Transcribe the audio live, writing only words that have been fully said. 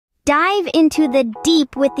Dive into the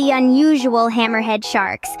deep with the unusual hammerhead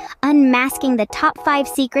sharks, unmasking the top 5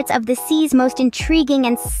 secrets of the sea's most intriguing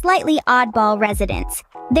and slightly oddball residents.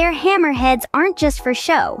 Their hammerheads aren't just for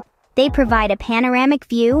show. They provide a panoramic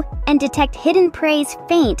view and detect hidden prey's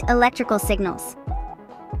faint electrical signals.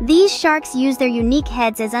 These sharks use their unique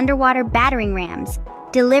heads as underwater battering rams,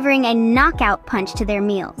 delivering a knockout punch to their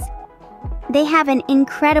meals. They have an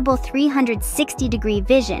incredible 360-degree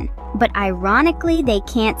vision, but ironically, they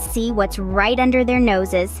can't see what's right under their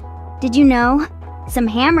noses. Did you know? Some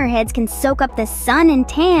hammerheads can soak up the sun and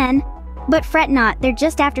tan. But fret not, they're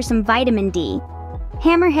just after some vitamin D.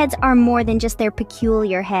 Hammerheads are more than just their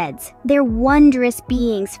peculiar heads. They're wondrous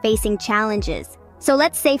beings facing challenges. So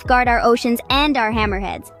let's safeguard our oceans and our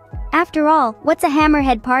hammerheads. After all, what's a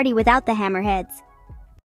hammerhead party without the hammerheads?